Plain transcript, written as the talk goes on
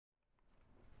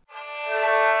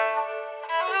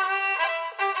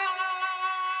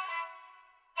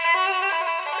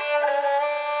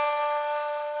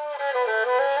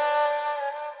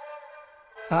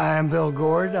Hi, I'm Bill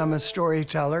Gordh. I'm a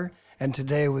storyteller, and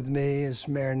today with me is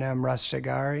Mehrnam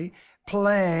Rastegari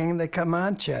playing the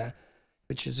kamancheh,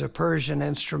 which is a Persian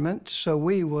instrument. So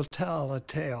we will tell a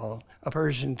tale, a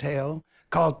Persian tale,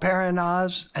 called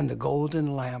Parinaz and the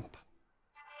Golden Lamp.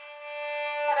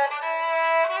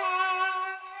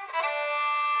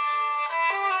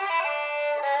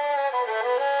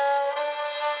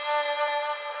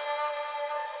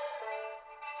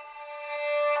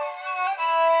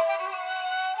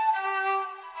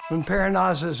 When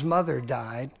Parinaz's mother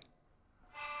died,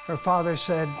 her father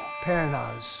said,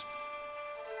 "Parinaz,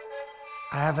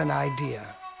 I have an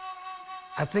idea.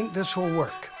 I think this will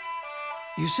work.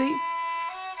 You see,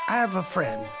 I have a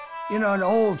friend, an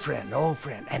old friend,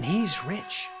 and he's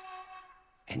rich.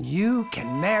 And you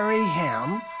can marry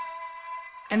him,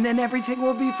 and then everything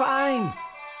will be fine.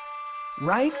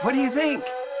 Right? What do you think?"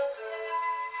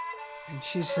 And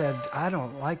she said, "I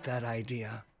don't like that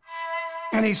idea."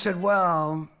 And he said,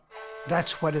 "Well,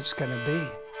 that's what it's going to be.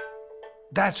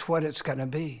 That's what it's going to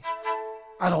be.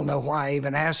 I don't know why I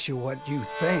even asked you what you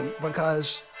think,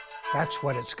 because that's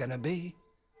what it's going to be.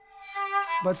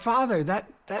 But Father,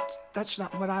 that's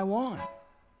not what I want.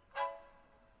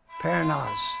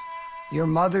 Parinaz, your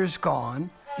mother's gone.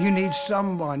 You need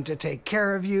someone to take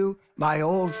care of you. My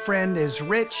old friend is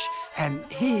rich, and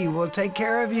he will take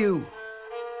care of you."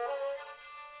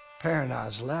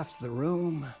 Parinaz left the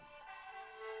room.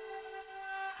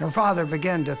 Her father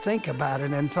began to think about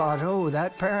it and thought, "Oh,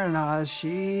 that Parinaz,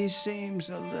 she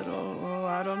seems a little,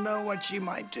 I don't know what she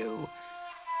might do.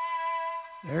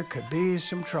 There could be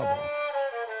some trouble.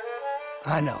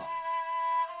 I know.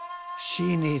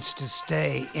 She needs to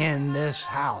stay in this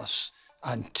house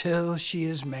until she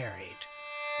is married.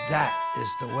 That is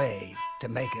the way to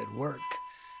make it work.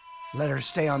 Let her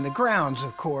stay on the grounds,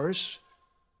 of course."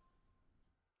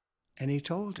 And he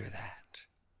told her that.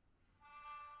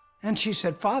 And she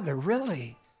said, "Father,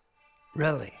 really?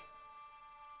 Really?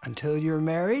 Until you're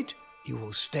married, you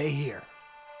will stay here."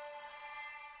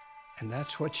 And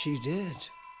that's what she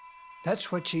did.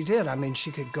 That's what she did. I mean,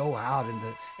 she could go out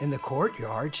in the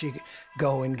courtyard. She could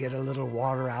go and get a little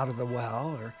water out of the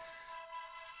well, or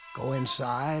go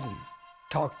inside and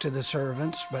talk to the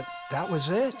servants, but that was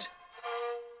it.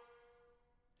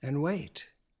 And wait.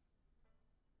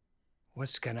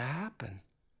 What's going to happen?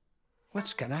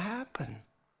 What's going to happen?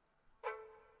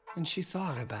 And she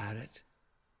thought about it.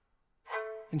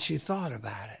 And she thought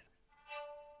about it.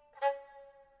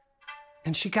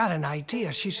 And she got an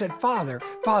idea. She said, Father,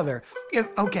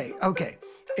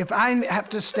 if I have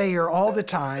to stay here all the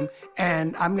time,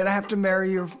 and I'm going to have to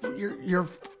marry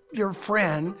your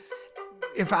friend,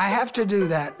 if I have to do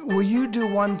that, will you do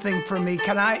one thing for me?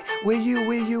 Will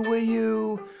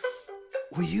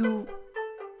you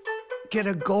get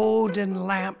a golden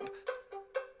lamp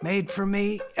made for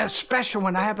me? A special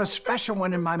one. I have a special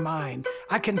one in my mind.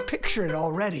 I can picture it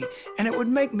already, and it would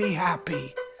make me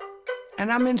happy.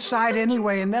 And I'm inside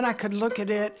anyway, and then I could look at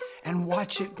it and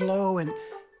watch it glow. And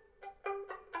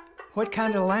what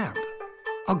kind of lamp?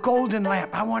 A golden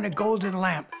lamp. I want a golden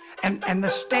lamp. And the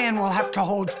stand will have to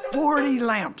hold 40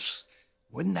 lamps.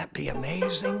 Wouldn't that be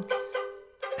amazing?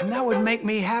 And that would make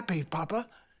me happy, Papa.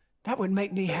 That would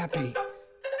make me happy.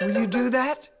 Will you do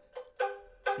that?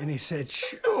 And he said,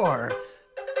 "Sure.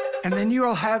 And then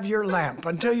you'll have your lamp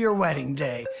until your wedding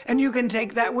day, and you can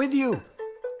take that with you."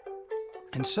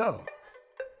 And so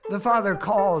the father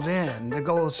called in the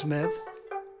goldsmith,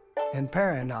 and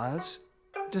Parinaz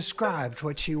described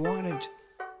what she wanted.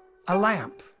 A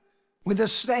lamp with a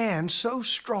stand so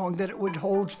strong that it would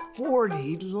hold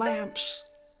 40 lamps.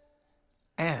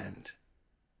 And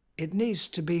it needs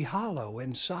to be hollow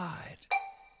inside.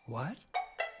 What?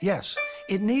 Yes,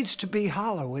 it needs to be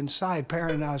hollow inside,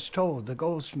 Parinaz told the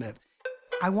goldsmith.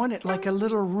 "I want it like a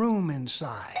little room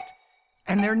inside.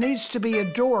 And there needs to be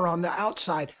a door on the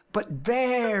outside, but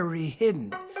very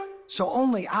hidden, so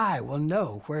only I will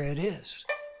know where it is.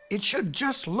 It should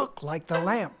just look like the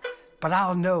lamp, but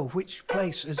I'll know which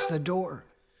place is the door.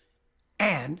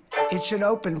 And it should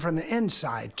open from the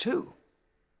inside, too."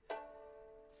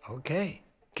 "Okay,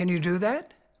 can you do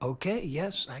that?" "Okay,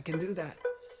 yes, I can do that."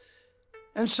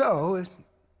 And so,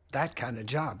 that kind of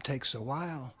job takes a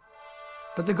while.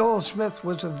 But the goldsmith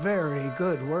was a very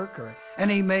good worker, and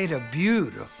he made a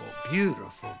beautiful,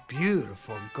 beautiful,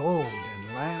 beautiful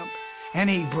golden lamp. And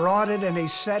he brought it and he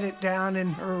set it down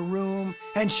in her room,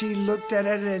 and she looked at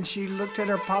it and she looked at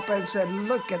her papa and said,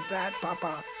 "Look at that,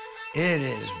 Papa. It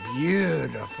is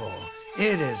beautiful.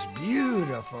 It is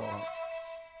beautiful."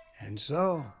 And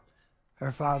so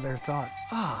her father thought,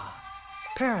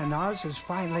 Parinaz is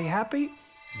finally happy.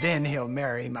 Then she'll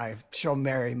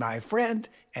marry my friend,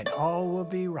 and all will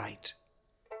be right.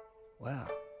 Well,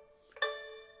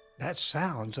 that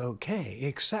sounds okay,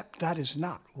 except that is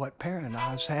not what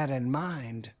Parinaz had in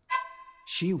mind.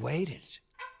 She waited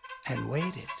and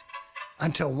waited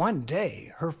until one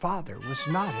day her father was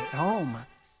not at home.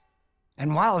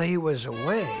 And while he was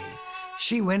away,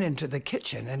 she went into the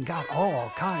kitchen and got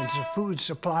all kinds of food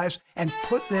supplies and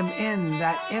put them in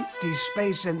that empty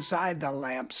space inside the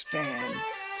lampstand.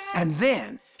 And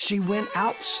then she went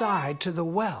outside to the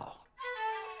well.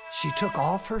 She took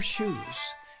off her shoes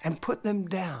and put them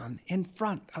down in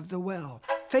front of the well,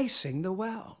 facing the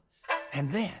well.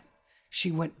 And then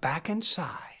she went back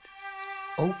inside,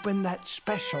 opened that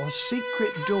special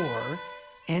secret door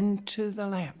into the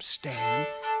lampstand,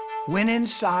 went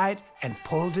inside and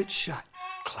pulled it shut.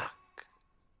 Cluck.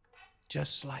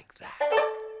 Just like that.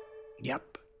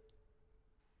 Yep.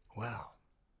 Well,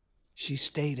 she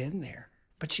stayed in there,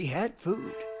 but she had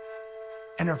food.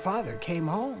 And her father came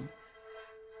home.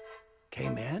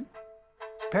 Came in.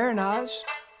 Parinaz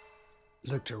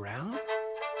looked around.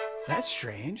 That's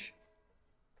strange.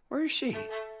 Where is she?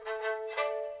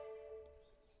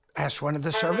 Asked one of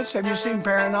the servants, have you seen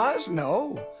Parinaz?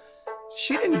 No.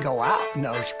 She didn't go out.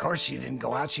 No, of course she didn't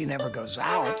go out. She never goes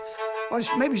out. Well,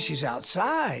 maybe she's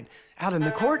outside, out in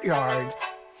the courtyard.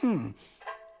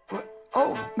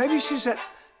 Oh, maybe she's at...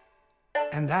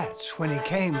 And that's when he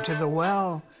came to the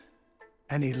well,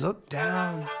 and he looked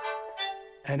down,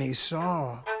 and he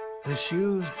saw the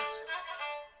shoes.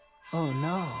 Oh,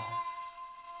 no.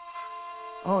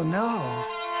 Oh, no.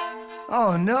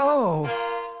 Oh, no.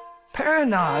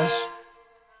 Parinaz,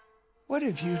 what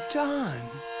have you done?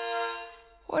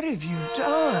 What have you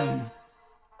done?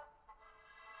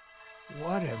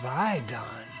 What have I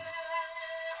done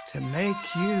to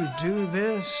make you do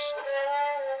this?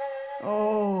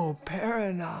 Oh,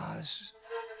 Parinaz.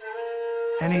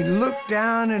 And he looked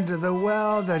down into the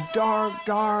well, the dark,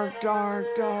 dark, dark,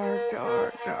 dark,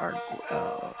 dark, dark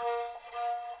well.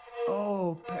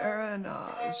 Oh,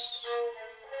 Parinaz.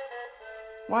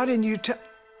 Why didn't you tell?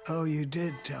 Oh, you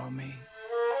did tell me.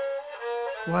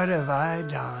 What have I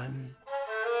done?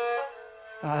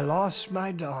 I lost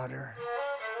my daughter.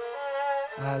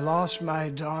 I lost my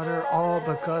daughter all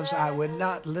because I would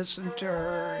not listen to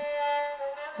her.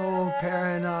 Oh,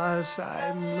 Parinaz,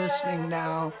 I'm listening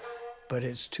now, but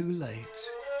it's too late.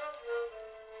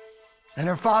 And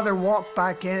her father walked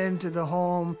back into the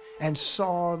home and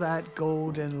saw that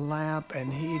golden lamp,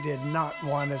 and he did not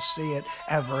want to see it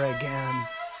ever again.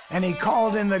 And he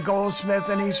called in the goldsmith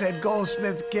and he said,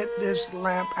 Goldsmith, get this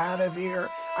lamp out of here.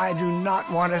 I do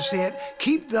not want to see it.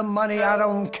 Keep the money. I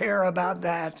don't care about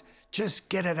that. Just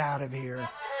get it out of here.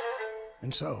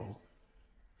 And so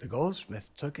the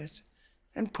goldsmith took it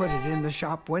and put it in the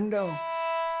shop window.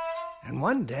 And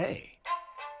one day,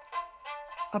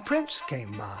 a prince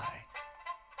came by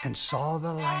and saw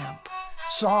the lamp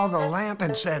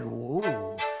and said,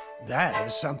 whoa, that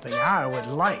is something I would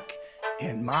like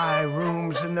in my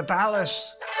rooms in the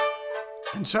palace.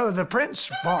 And so the prince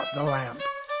bought the lamp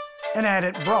and had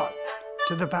it brought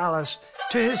to the palace,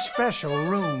 to his special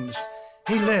rooms.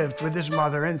 He lived with his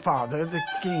mother and father, the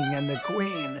king and the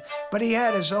queen, but he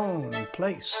had his own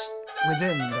place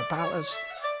within the palace.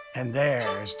 And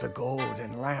there's the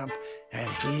golden lamp, and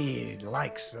he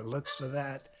likes the looks of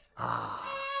that. Ah,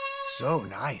 so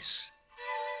nice.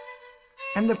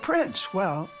 And the prince,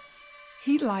 well,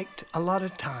 he liked a lot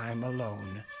of time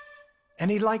alone,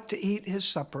 and he liked to eat his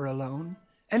supper alone,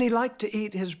 and he liked to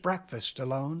eat his breakfast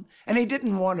alone, and he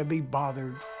didn't want to be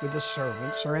bothered with the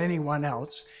servants or anyone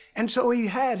else, and so he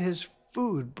had his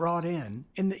food brought in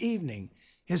the evening,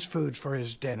 his food for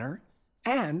his dinner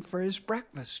and for his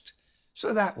breakfast.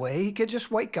 So that way he could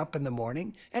just wake up in the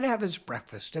morning and have his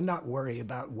breakfast and not worry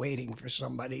about waiting for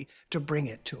somebody to bring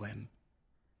it to him.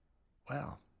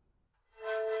 Well,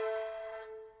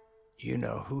 you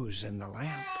know who's in the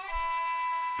lamp.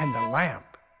 And the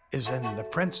lamp is in the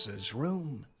prince's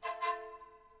room.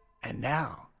 And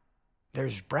now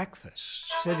there's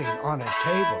breakfast sitting on a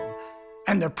table,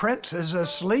 and the prince is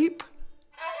asleep.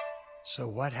 So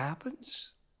what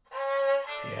happens?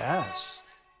 Yes,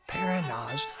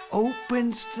 Parinaz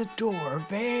opens the door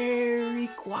very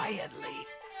quietly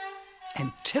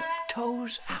and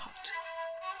tiptoes out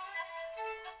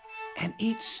and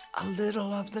eats a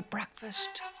little of the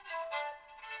breakfast.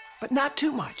 But not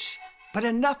too much, but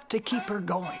enough to keep her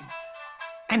going.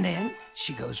 And then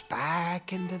she goes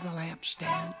back into the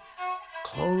lampstand,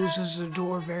 closes the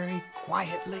door very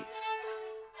quietly.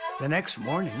 The next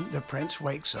morning, the prince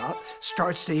wakes up,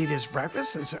 starts to eat his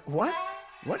breakfast, and says, what?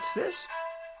 What's this?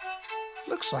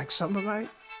 Looks like some of my...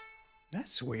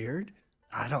 That's weird.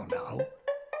 I don't know.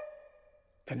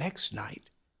 The next night,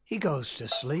 he goes to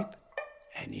sleep,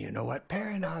 and you know what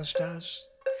Parinaz does?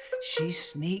 She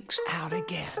sneaks out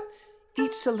again,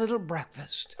 eats a little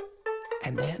breakfast,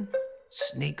 and then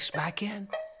sneaks back in.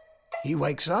 He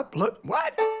wakes up, look,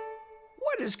 what?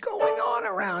 What is going on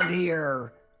around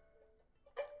here?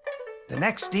 The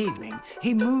next evening,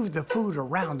 he moved the food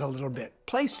around a little bit,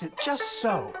 placed it just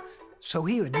so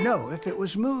he would know if it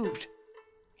was moved.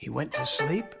 He went to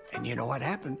sleep, and you know what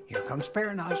happened? Here comes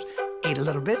Parinaz. Ate a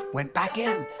little bit, went back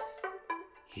in.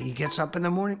 He gets up in the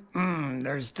morning.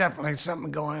 There's definitely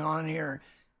something going on here.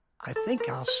 I think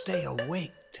I'll stay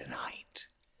awake tonight.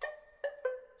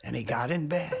 And he got in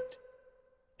bed,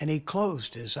 and he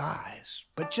closed his eyes,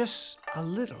 but just a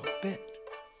little bit.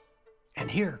 And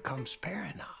here comes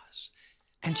Parinaz.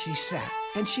 And she sat,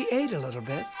 and she ate a little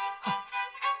bit.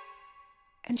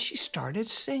 And she started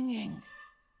singing.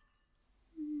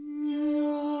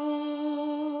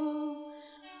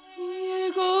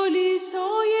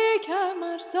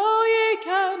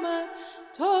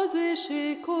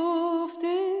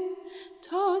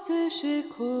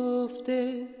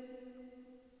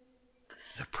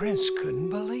 The prince couldn't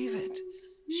believe it.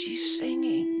 She's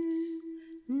singing.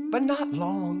 But not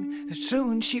long.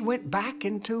 Soon she went back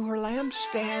into her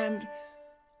lampstand.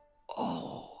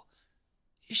 Oh,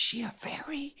 is she a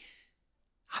fairy?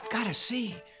 I've got to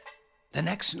see. The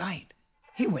next night,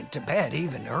 he went to bed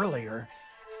even earlier,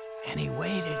 and he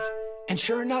waited. And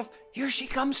sure enough, here she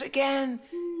comes again.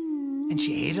 And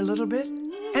she ate a little bit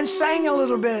and sang a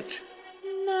little bit.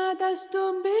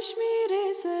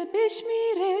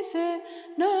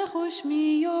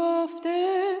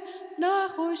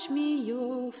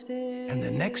 And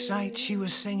the next night she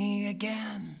was singing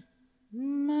again.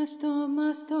 And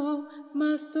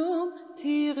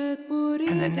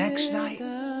the next night.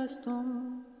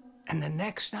 And the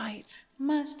next night.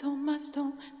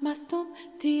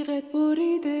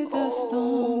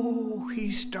 Oh,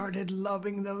 he started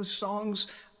loving those songs.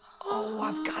 Oh,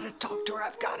 I've got to talk to her,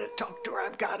 I've got to talk to her,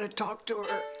 I've got to talk to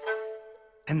her.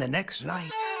 And the next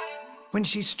night, when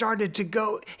she started to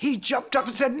go, he jumped up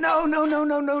and said, no, don't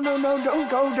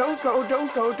go, don't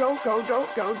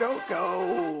go, don't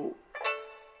go.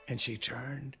 And she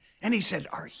turned, and he said,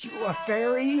 are you a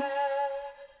fairy?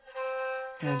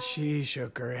 And she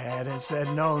shook her head and said,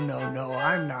 no,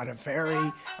 I'm not a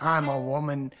fairy. I'm a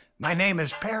woman. My name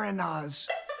is Parinaz.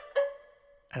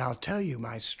 And I'll tell you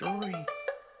my story.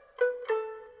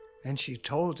 And she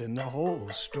told him the whole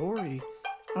story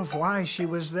of why she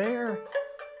was there.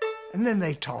 And then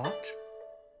they talked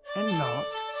and knocked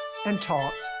and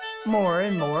talked more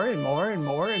and more and more and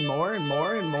more and more and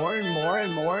more and more and more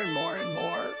and more and more and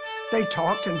more. They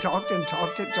talked and talked and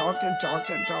talked and talked and talked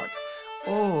and talked.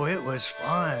 Oh, it was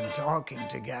fun talking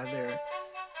together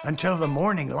until the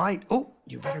morning light. Oh,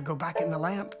 you better go back in the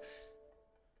lamp.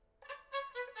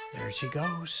 There she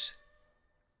goes.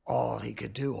 All he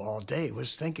could do all day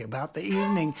was think about the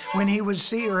evening when he would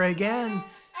see her again.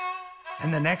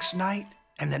 And the next night,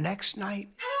 and the next night,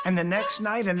 and the next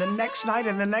night, and the next night,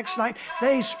 and the next night.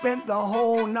 They spent the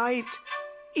whole night,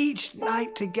 each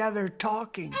night together,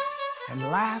 talking and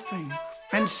laughing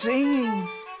and singing.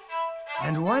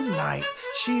 And one night,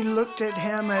 she looked at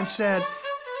him and said,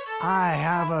 I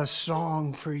have a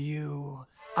song for you,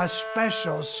 a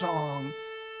special song.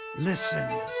 Listen.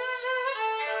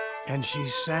 And she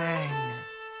sang.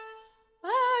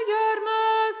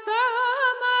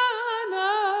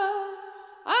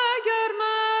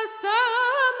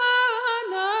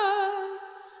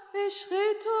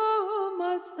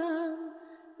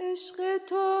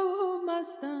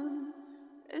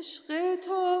 عشق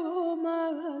تو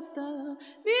مستم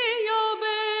بیا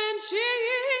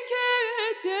بنشین که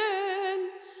دل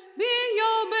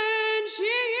بیا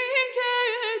بنشین که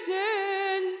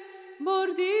دل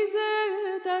بردی ز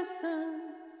دستم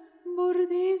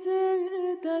بردی ز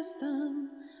دستم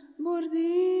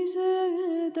بردی ز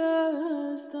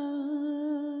دستم.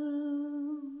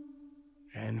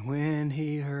 And when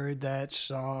he heard that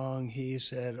song, he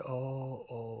said,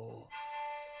 oh,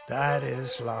 that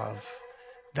is love.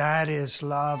 That is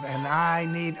love, and I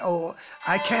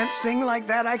can't sing like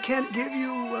that. I can't give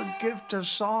you a gift of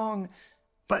song,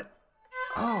 but,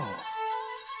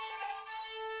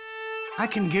 I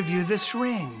can give you this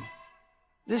ring,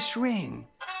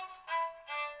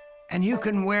 and you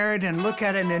can wear it and look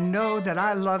at it and know that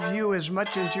I love you as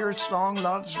much as your song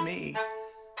loves me,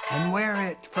 and wear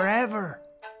it forever.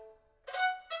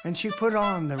 And she put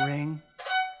on the ring,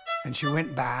 and she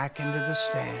went back into the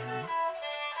stand.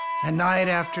 And night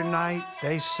after night,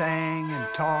 they sang and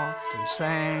talked and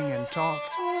sang and talked.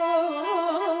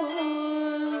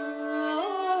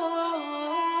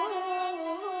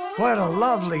 What a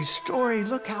lovely story.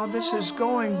 Look how this is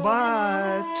going,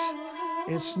 but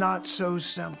it's not so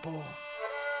simple.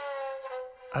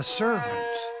 A servant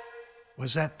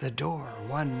was at the door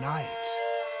one night,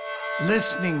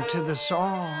 listening to the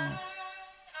song,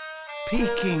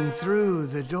 peeking through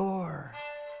the door.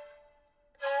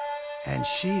 And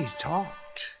she talked.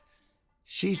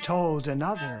 She told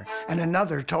another, and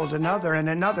another told another, and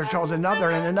another told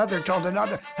another, and another told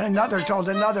another, and another told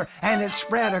another, and it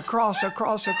spread across,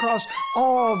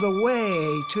 all the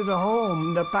way to the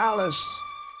home, the palace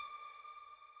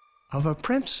of a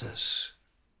princess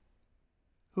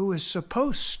who was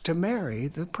supposed to marry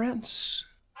the prince.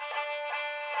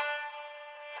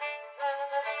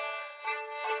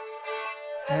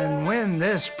 And when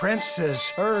this princess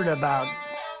heard about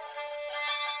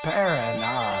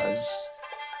Parinaz,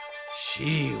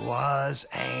 she was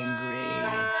angry.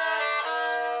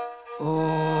 Oh,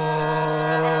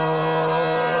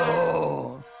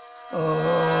 oh,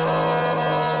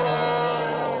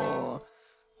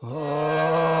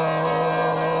 oh,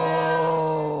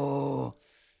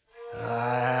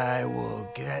 I will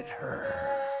get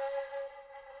her.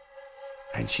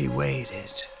 And she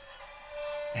waited,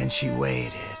 and she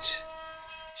waited.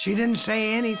 She didn't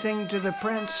say anything to the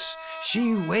prince.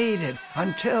 She waited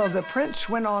until the prince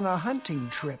went on a hunting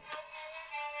trip.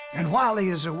 And while he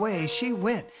is away, she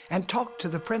went and talked to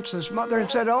the prince's mother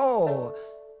and said, "Oh,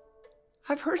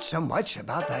 I've heard so much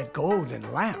about that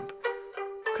golden lamp.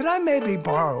 Could I maybe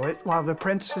borrow it while the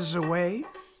prince is away?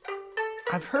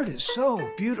 I've heard it's so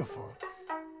beautiful."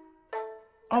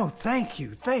 "Oh, thank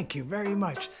you very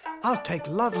much. I'll take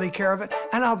lovely care of it,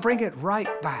 and I'll bring it right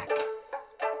back."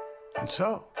 And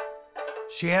so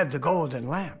she had the golden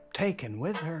lamp taken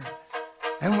with her.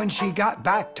 And when she got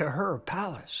back to her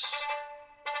palace,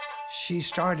 she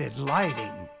started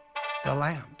lighting the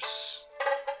lamps.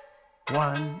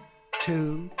 1,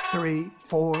 2, 3,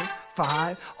 4,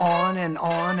 5, on and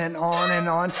on and on and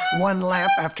on. One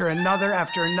lamp after another,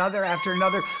 after another, after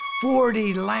another.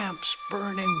 40 lamps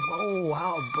burning. Oh,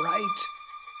 how bright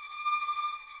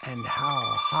and how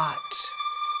hot.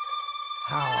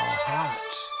 How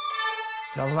hot.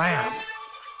 The lamp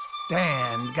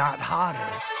stand got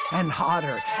hotter and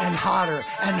hotter and hotter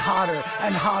and hotter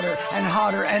and hotter and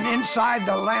hotter, and inside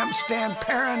the lampstand,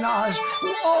 Parinaz,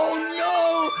 oh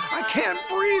no, I can't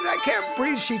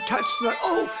breathe. She touched the,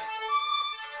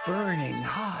 burning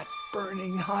hot.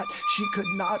 She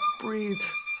could not breathe.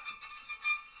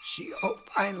 She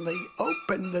finally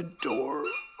opened the door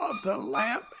of the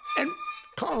lamp and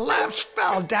collapsed,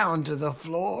 fell down to the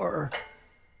floor.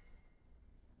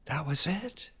 That was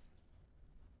it.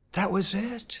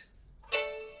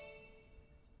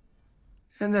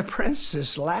 And the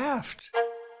princess laughed.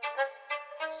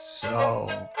 So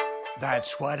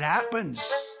that's what happens.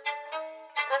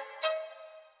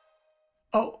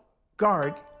 Oh,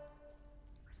 guard,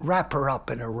 wrap her up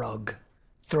in a rug,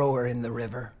 throw her in the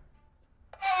river.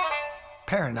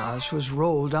 Parinaz was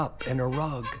rolled up in a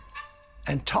rug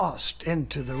and tossed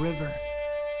into the river.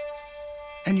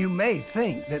 And you may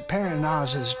think that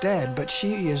Parinaz is dead, but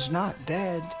she is not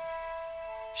dead.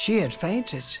 She had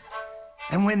fainted,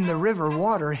 and when the river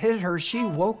water hit her, she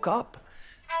woke up,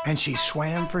 and she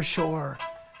swam for shore.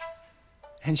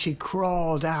 And she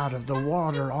crawled out of the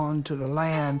water onto the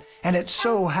land, and it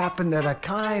so happened that a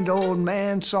kind old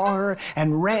man saw her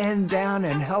and ran down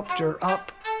and helped her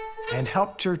up, and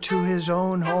helped her to his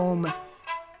own home,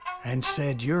 and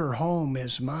said, "Your home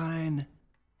is mine.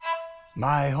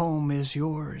 My home is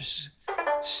yours.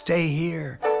 Stay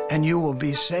here and you will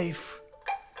be safe."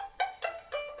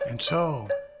 And so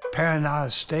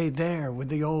Parinaz stayed there with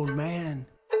the old man.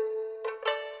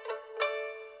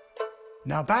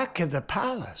 Now back in the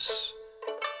palace,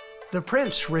 the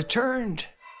prince returned.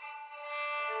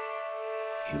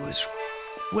 He was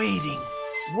waiting.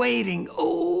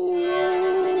 Oh,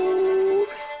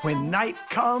 when night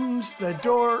comes, the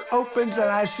door opens and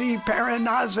I see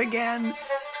Parinaz again.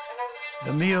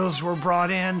 The meals were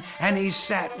brought in, and he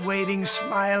sat waiting,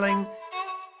 smiling.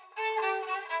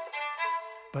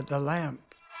 But the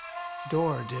lamp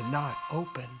door did not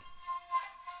open.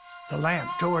 The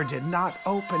lamp door did not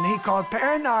open. He called,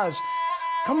 "Parinaz,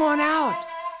 come on out.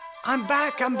 I'm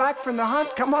back from the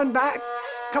hunt. Come on back.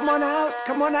 Come on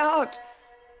out.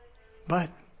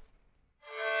 But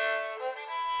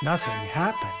nothing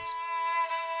happened.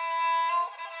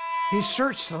 He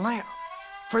searched the lamp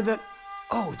for the...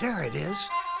 Oh, there it is.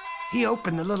 He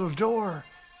opened the little door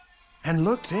and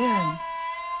looked in.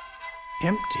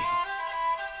 Empty.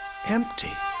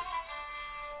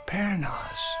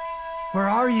 "Parinaz, where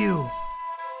are you?"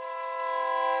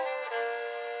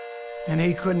 And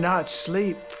he could not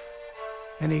sleep,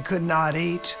 and he could not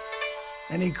eat,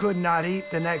 and he could not eat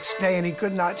the next day, and he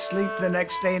could not sleep the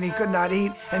next day, and he could not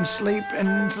eat and sleep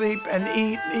and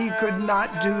eat. He could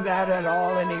not do that at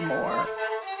all anymore.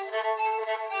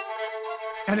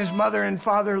 And his mother and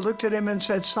father looked at him and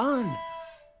said, "Son,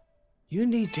 you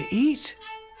need to eat.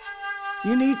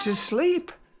 You need to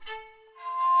sleep.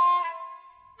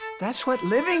 That's what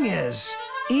living is,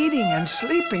 eating and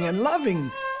sleeping and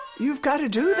loving. You've got to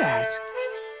do that."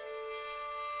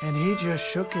 And he just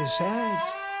shook his head.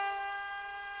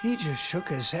 He just shook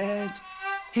his head.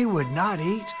 He would not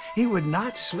eat. He would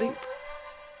not sleep.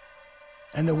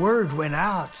 And the word went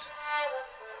out.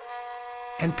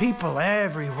 And people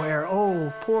everywhere,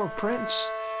 "Oh, poor Prince.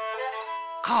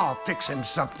 I'll fix him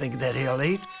something that he'll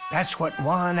eat." That's what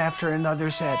one after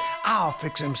another said. "I'll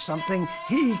fix him something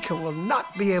he will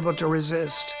not be able to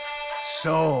resist."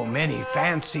 So many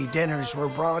fancy dinners were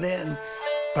brought in,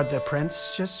 but the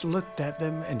prince just looked at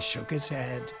them and shook his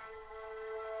head.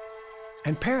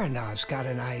 And Parinaz got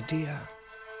an idea.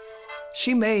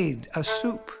 She made a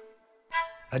soup,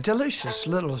 a delicious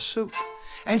little soup,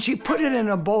 and she put it in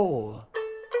a bowl,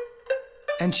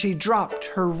 and she dropped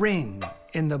her ring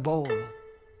in the bowl.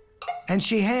 And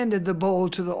she handed the bowl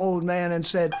to the old man and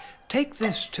said, "Take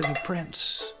this to the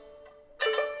prince.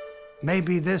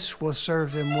 Maybe this will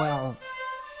serve him well."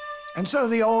 And so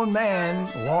the old man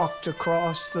walked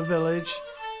across the village,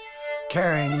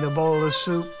 carrying the bowl of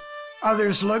soup.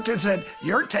 Others looked and said,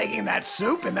 "You're taking that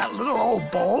soup in that little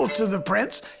old bowl to the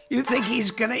prince? You think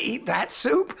he's gonna eat that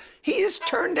soup? He has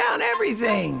turned down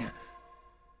everything."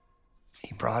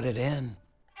 He brought it in.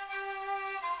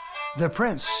 The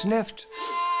prince sniffed.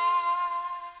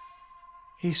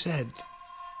 He said,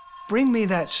 "Bring me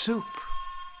that soup."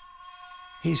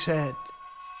 He said,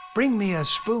 "Bring me a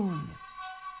spoon."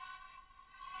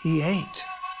 He ate.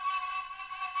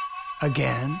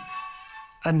 Again,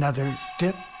 another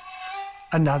dip,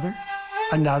 another,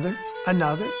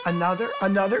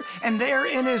 and there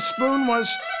in his spoon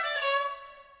was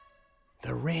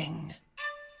the ring.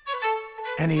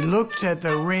 And he looked at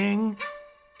the ring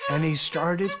and he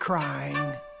started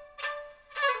crying.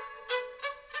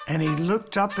 And he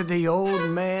looked up at the old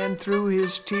man through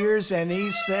his tears and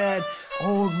he said,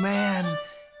 "Old man,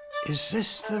 is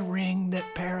this the ring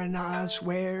that Parinaz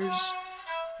wears?"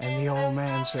 And the old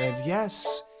man said,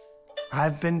 "Yes,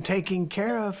 I've been taking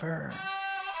care of her."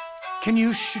 "Can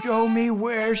you show me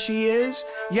where she is?"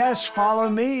 "Yes, follow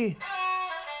me."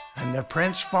 And the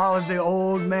prince followed the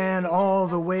old man all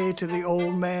the way to the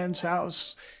old man's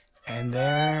house. And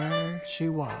there she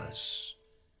was.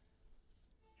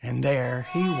 And there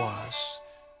he was.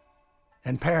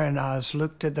 And Parinaz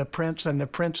looked at the prince, and the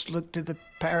prince looked at the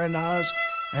Parinaz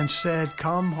and said,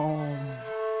 "Come home.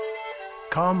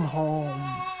 Come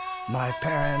home, my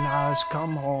Parinaz,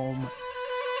 come home."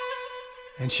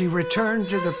 And she returned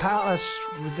to the palace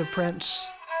with the prince.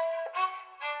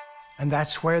 And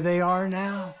that's where they are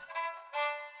now.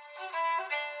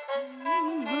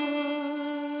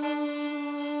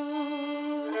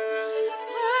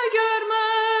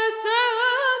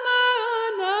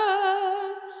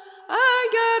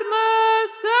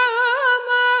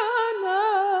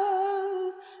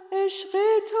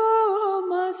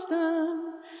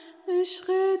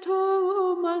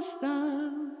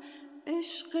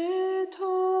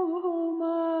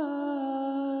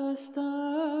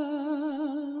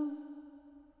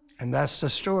 And that's the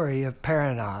story of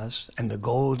Parinaz and the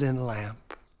golden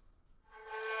lamp.